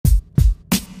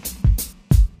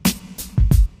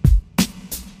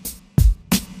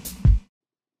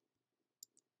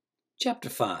Chapter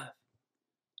 5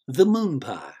 The Moon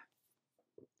Pie.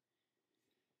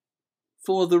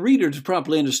 For the reader to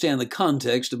properly understand the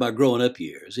context of my growing up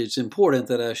years, it's important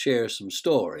that I share some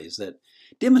stories that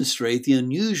demonstrate the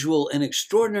unusual and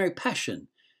extraordinary passion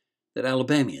that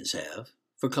Alabamians have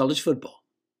for college football.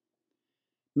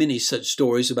 Many such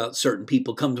stories about certain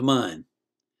people come to mind.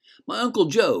 My Uncle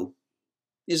Joe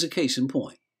is a case in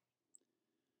point.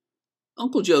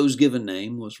 Uncle Joe's given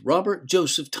name was Robert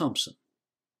Joseph Thompson,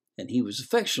 and he was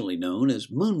affectionately known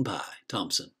as Moon Pie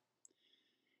Thompson.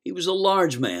 He was a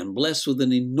large man blessed with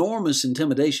an enormous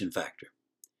intimidation factor.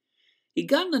 He'd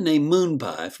gotten the name Moon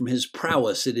Pie from his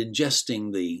prowess at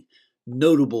ingesting the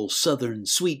notable Southern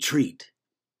sweet treat.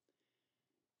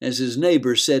 As his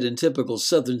neighbors said in typical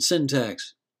Southern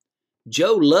syntax,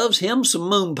 "Joe loves him some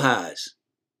moon pies."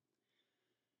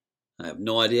 I have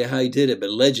no idea how he did it,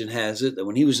 but legend has it that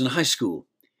when he was in high school,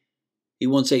 he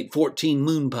once ate 14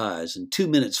 moon pies in 2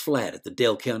 minutes flat at the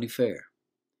Dale County Fair.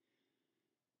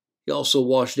 He also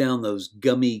washed down those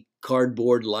gummy,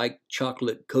 cardboard-like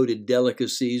chocolate-coated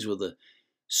delicacies with a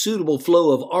suitable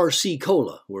flow of RC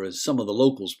Cola, whereas some of the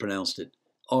locals pronounced it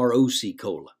ROC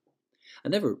Cola. I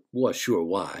never was sure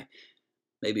why.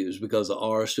 Maybe it was because the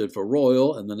R stood for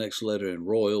Royal and the next letter in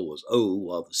Royal was O,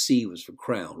 while the C was for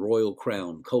Crown, Royal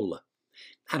Crown Cola.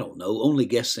 I don't know, only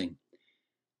guessing.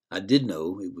 I did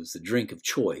know it was the drink of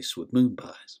choice with moon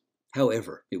pies,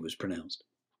 however it was pronounced.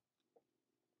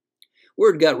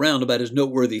 Word got round about his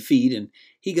noteworthy feat, and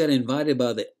he got invited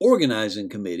by the organizing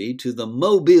committee to the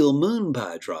Mobile Moon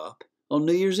Pie Drop on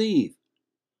New Year's Eve.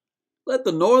 Let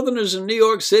the Northerners in New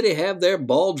York City have their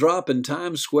ball drop in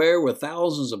Times Square where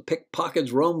thousands of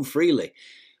pickpockets roam freely.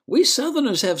 We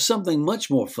Southerners have something much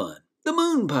more fun, the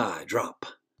Moon Pie Drop.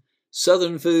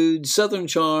 Southern food, Southern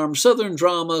charm, Southern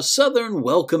drama, Southern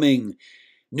welcoming.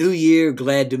 New Year,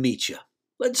 glad to meet you.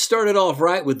 Let's start it off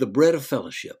right with the bread of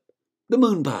fellowship, the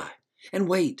moon pie. And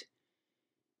wait,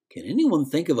 can anyone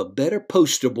think of a better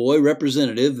poster boy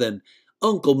representative than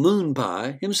Uncle Moon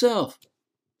Pie himself?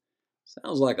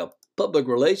 Sounds like a public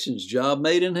relations job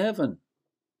made in heaven.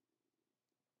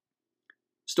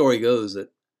 Story goes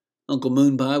that Uncle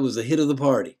Moon Pie was the hit of the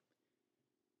party.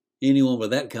 Anyone with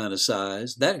that kind of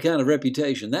size, that kind of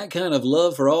reputation, that kind of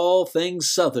love for all things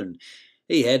Southern,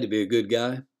 he had to be a good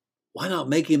guy. Why not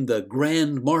make him the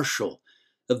Grand Marshal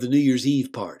of the New Year's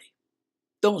Eve party?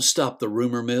 Don't stop the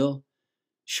rumor mill.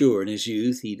 Sure, in his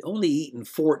youth, he'd only eaten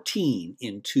 14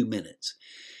 in 2 minutes.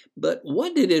 But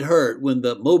what did it hurt when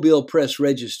the Mobile Press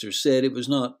Register said it was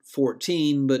not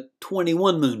 14, but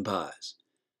 21 moon pies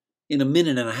in a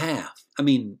minute and a half? I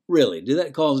mean, really, did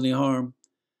that cause any harm?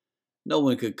 No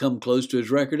one could come close to his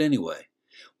record anyway.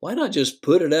 Why not just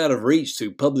put it out of reach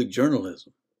through public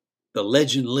journalism? The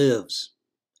legend lives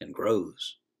and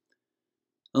grows.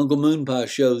 Uncle Moon Pie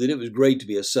showed that it was great to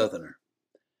be a Southerner,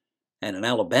 and an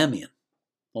Alabamian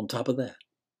on top of that.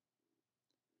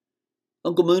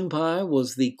 Uncle Moon Pie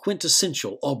was the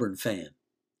quintessential Auburn fan.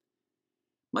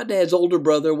 My dad's older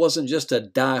brother wasn't just a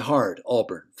die-hard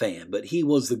Auburn fan, but he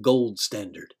was the gold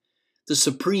standard, the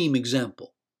supreme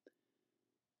example.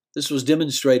 This was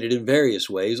demonstrated in various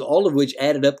ways, all of which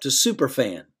added up to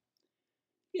superfan.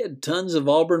 He had tons of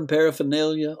Auburn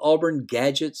paraphernalia, Auburn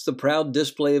gadgets, the proud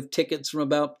display of tickets from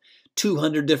about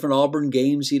 200 different Auburn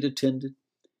games he'd attended.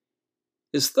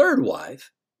 His third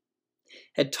wife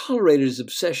had tolerated his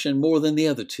obsession more than the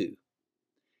other two.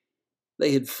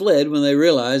 They had fled when they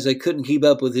realized they couldn't keep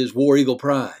up with his War Eagle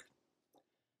pride.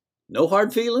 No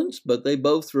hard feelings, but they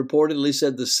both reportedly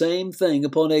said the same thing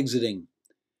upon exiting.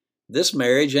 This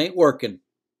marriage ain't working.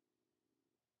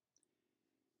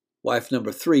 Wife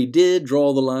number 3 did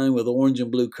draw the line with orange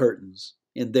and blue curtains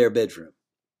in their bedroom.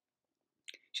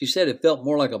 She said it felt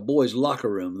more like a boy's locker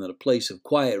room than a place of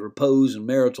quiet repose and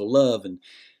marital love, and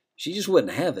she just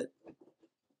wouldn't have it.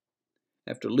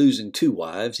 After losing 2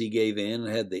 wives, he gave in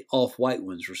and had the off-white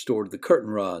ones restored to the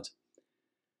curtain rods.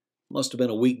 Must have been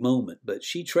a weak moment, but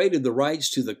she traded the rights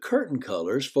to the curtain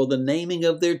colors for the naming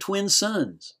of their twin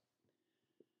sons.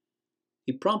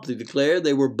 He promptly declared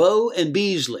they were Bo and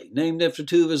Beasley, named after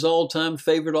 2 of his all-time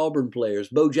favorite Auburn players,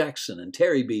 Bo Jackson and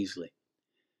Terry Beasley.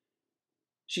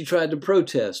 She tried to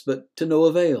protest, but to no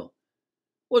avail.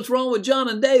 "What's wrong with John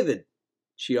and David?"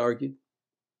 she argued.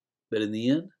 But in the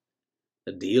end,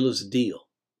 a deal is a deal.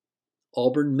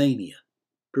 Auburn mania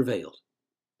prevailed.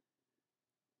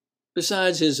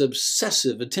 Besides his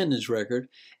obsessive attendance record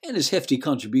and his hefty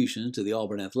contributions to the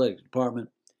Auburn athletic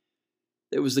department,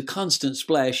 there was the constant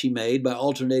splash he made by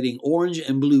alternating orange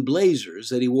and blue blazers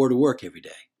that he wore to work every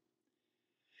day.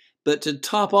 But to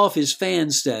top off his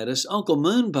fan status, Uncle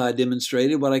Moon Pie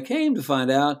demonstrated what I came to find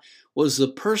out was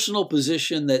the personal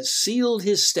position that sealed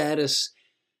his status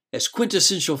as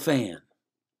quintessential fan.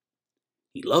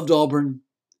 He loved Auburn,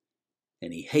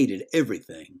 and he hated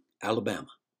everything Alabama.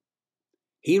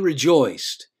 He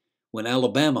rejoiced when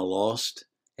Alabama lost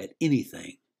at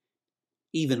anything,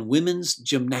 even women's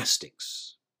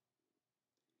gymnastics.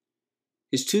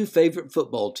 His two favorite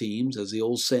football teams, as the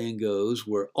old saying goes,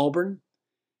 were Auburn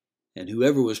and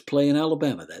whoever was playing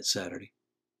Alabama that Saturday.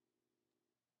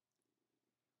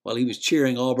 While he was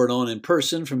cheering Auburn on in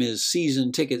person from his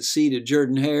season ticket seat at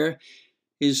Jordan-Hare,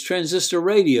 his transistor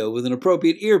radio with an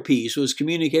appropriate earpiece was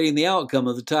communicating the outcome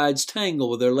of the Tide's tangle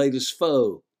with their latest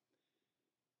foe.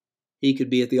 He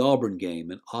could be at the Auburn game,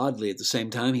 and oddly at the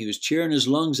same time he was cheering his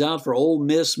lungs out for Ole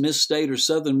Miss, Miss State, or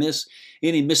Southern Miss,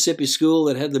 any Mississippi school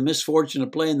that had the misfortune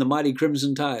of playing the mighty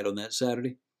Crimson Tide on that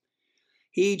Saturday.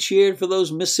 He cheered for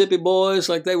those Mississippi boys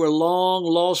like they were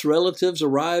long-lost relatives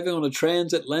arriving on a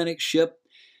transatlantic ship,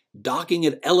 docking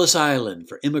at Ellis Island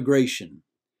for immigration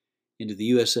into the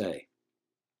USA.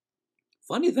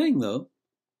 Funny thing, though,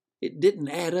 it didn't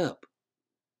add up.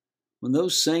 When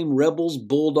those same Rebels,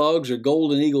 Bulldogs, or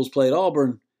Golden Eagles played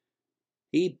Auburn,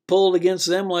 he pulled against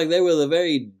them like they were the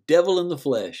very devil in the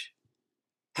flesh.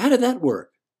 How did that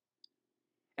work?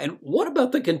 And what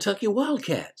about the Kentucky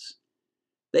Wildcats?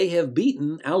 They have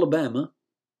beaten Alabama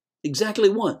exactly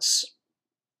once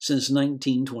since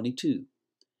 1922.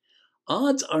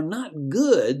 Odds are not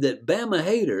good that Bama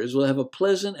haters will have a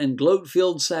pleasant and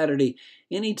gloat-filled Saturday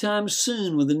anytime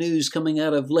soon with the news coming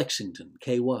out of Lexington,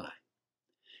 KY.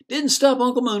 Didn't stop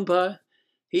Uncle Moonpie.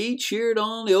 He cheered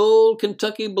on the old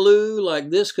Kentucky Blue like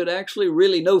this could actually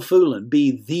really, no fooling,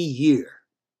 be the year.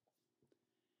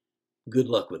 Good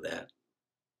luck with that.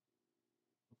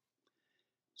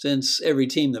 Since every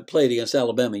team that played against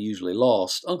Alabama usually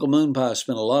lost, Uncle Moonpie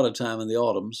spent a lot of time in the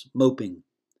autumns moping.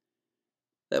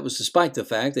 That was despite the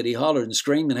fact that he hollered and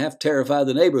screamed and half terrified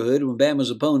the neighborhood when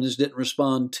Bama's opponents didn't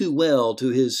respond too well to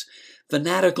his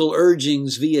fanatical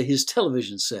urgings via his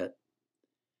television set.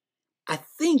 I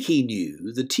think he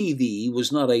knew the TV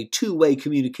was not a two-way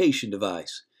communication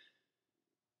device,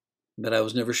 but I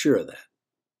was never sure of that.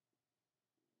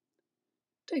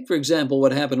 Take, for example,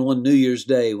 what happened one New Year's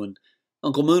Day when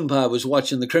Uncle Moonpie was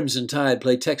watching the Crimson Tide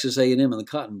play Texas A&M in the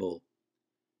Cotton Bowl.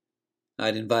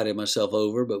 I'd invited myself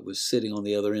over, but was sitting on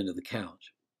the other end of the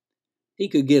couch. He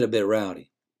could get a bit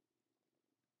rowdy.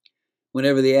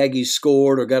 Whenever the Aggies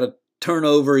scored or got a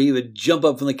turnover, he would jump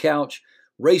up from the couch,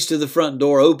 race to the front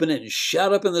door, open it, and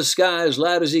shout up in the sky as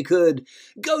loud as he could,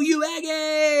 "Go you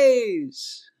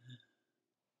Aggies!"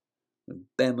 When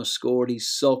Bama scored, he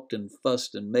sulked and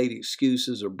fussed and made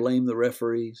excuses or blamed the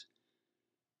referees.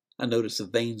 I noticed the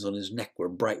veins on his neck were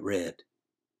bright red.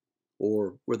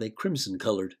 Or were they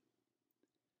crimson-colored?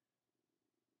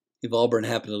 If Auburn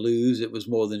happened to lose, it was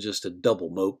more than just a double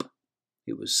mope.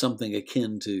 It was something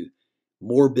akin to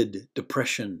morbid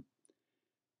depression.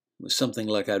 It was something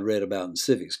like I'd read about in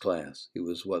civics class. It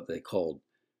was what they called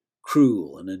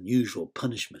cruel and unusual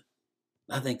punishment.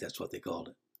 I think that's what they called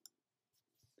it.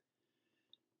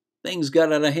 Things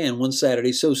got out of hand one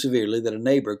Saturday so severely that a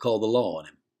neighbor called the law on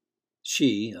him.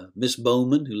 She, Miss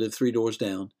Bowman, who lived 3 doors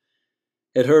down,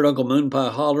 had heard Uncle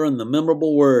Moonpie hollering the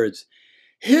memorable words,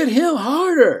 "Hit him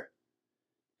harder!"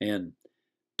 and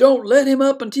 "Don't let him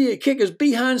up until you kick his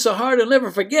behind so hard he'll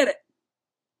never forget it."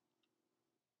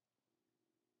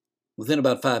 Within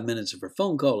about 5 minutes of her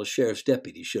phone call, a sheriff's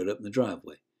deputy showed up in the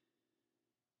driveway.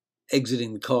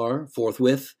 Exiting the car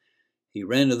forthwith, he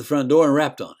ran to the front door and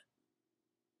rapped on it.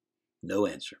 No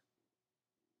answer.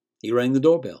 He rang the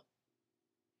doorbell.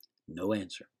 No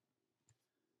answer.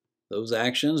 Those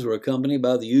actions were accompanied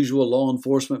by the usual law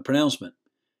enforcement pronouncement,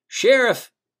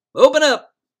 "Sheriff, open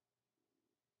up!"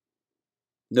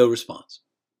 No response.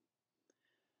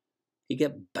 He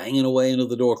kept banging away until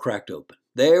the door cracked open.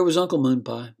 There was Uncle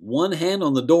Moonpie, one hand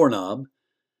on the doorknob,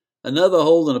 another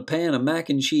holding a pan of mac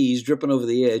and cheese dripping over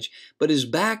the edge, but his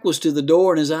back was to the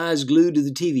door and his eyes glued to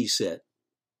the TV set.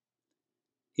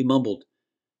 He mumbled,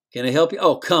 "Can I help you?"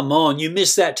 "Oh, come on, you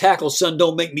missed that tackle, son.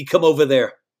 Don't make me come over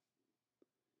there."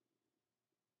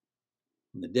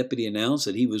 And the deputy announced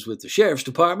that he was with the sheriff's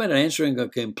department answering a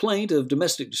complaint of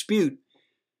domestic dispute.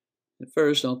 At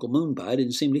first, Uncle Moonpie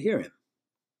didn't seem to hear him.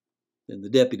 Then the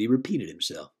deputy repeated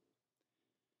himself.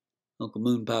 Uncle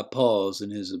Moonpie paused in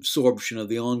his absorption of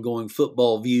the ongoing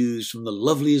football views from the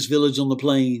loveliest village on the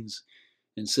plains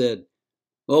and said,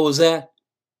 "What was that?"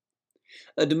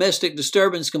 "A domestic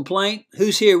disturbance complaint.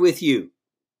 Who's here with you?"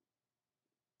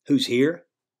 "Who's here?"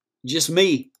 "Just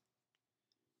me."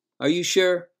 "Are you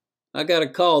sure? I got a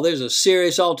call. There's a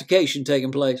serious altercation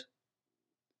taking place."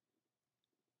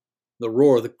 The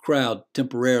roar of the crowd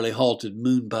temporarily halted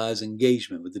Moonpie's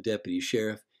engagement with the deputy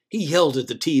sheriff. He yelled at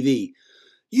the TV,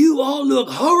 "You all look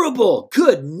horrible!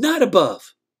 Good night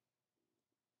above!"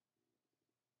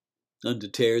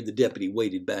 Undeterred, the deputy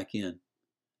waded back in.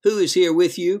 "Who is here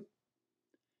with you?"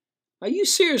 "Are you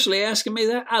seriously asking me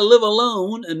that? I live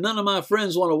alone, and none of my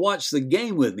friends want to watch the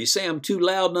game with me. Say I'm too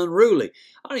loud and unruly.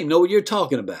 I don't even know what you're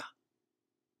talking about."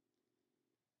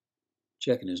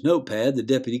 Checking his notepad, the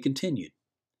deputy continued.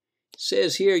 "It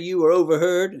says here you were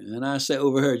overheard, and I say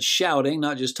overheard shouting,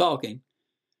 not just talking,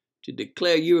 to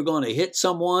declare you were going to hit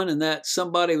someone and that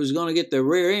somebody was going to get their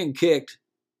rear end kicked."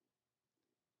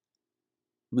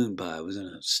 Moonpie was in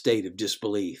a state of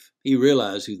disbelief. He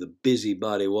realized who the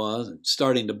busybody was, and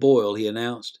starting to boil, he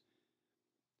announced,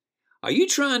 "Are you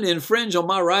trying to infringe on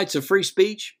my rights of free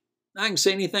speech? I can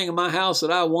say anything in my house that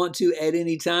I want to at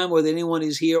any time, whether anyone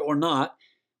is here or not,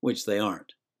 which they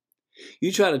aren't.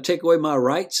 You try to take away my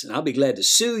rights, and I'll be glad to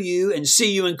sue you and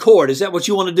see you in court. Is that what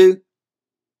you want to do?"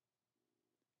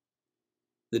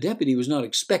 The deputy was not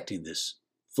expecting this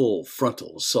full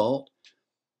frontal assault.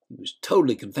 He was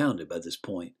totally confounded by this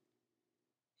point.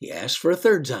 He asked for a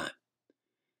third time,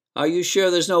 "Are you sure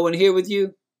there's no one here with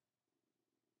you?"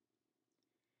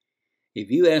 "If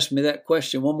you ask me that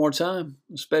question one more time,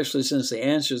 especially since the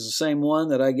answer is the same one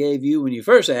that I gave you when you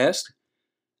first asked,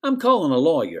 I'm calling a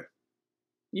lawyer.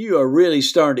 You are really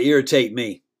starting to irritate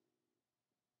me."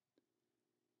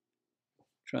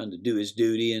 Trying to do his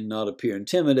duty and not appear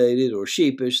intimidated or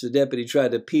sheepish, the deputy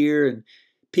tried to peer and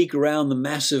peek around the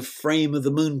massive frame of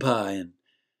the Moonpie and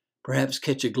perhaps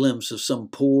catch a glimpse of some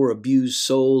poor, abused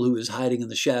soul who was hiding in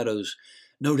the shadows,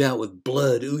 no doubt with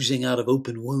blood oozing out of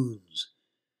open wounds.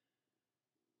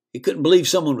 He couldn't believe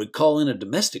someone would call in a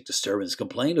domestic disturbance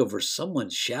complaint over someone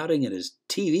shouting at his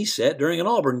TV set during an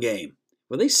Auburn game.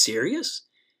 Were they serious?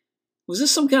 Was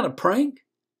this some kind of prank?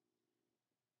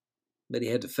 But he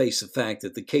had to face the fact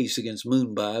that the case against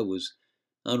Moonpie was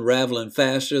unraveling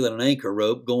faster than an anchor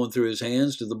rope going through his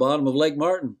hands to the bottom of Lake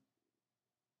Martin.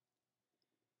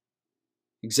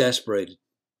 Exasperated,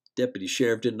 Deputy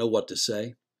Sheriff didn't know what to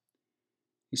say.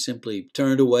 He simply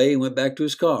turned away and went back to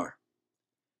his car.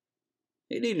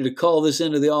 He needed to call this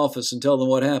into the office and tell them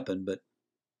what happened, but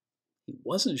he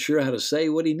wasn't sure how to say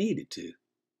what he needed to.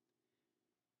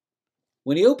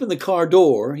 When he opened the car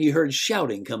door, he heard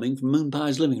shouting coming from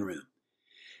Moonpie's living room.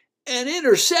 "An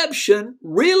interception?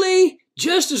 Really?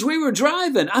 Just as we were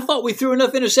driving? I thought we threw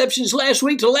enough interceptions last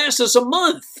week to last us a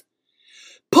month.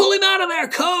 Pull him out of there,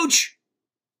 coach!"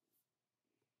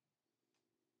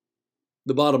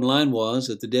 The bottom line was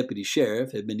that the deputy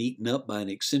sheriff had been eaten up by an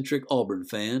eccentric Auburn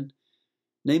fan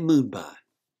named Moonpie.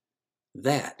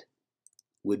 That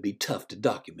would be tough to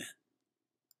document.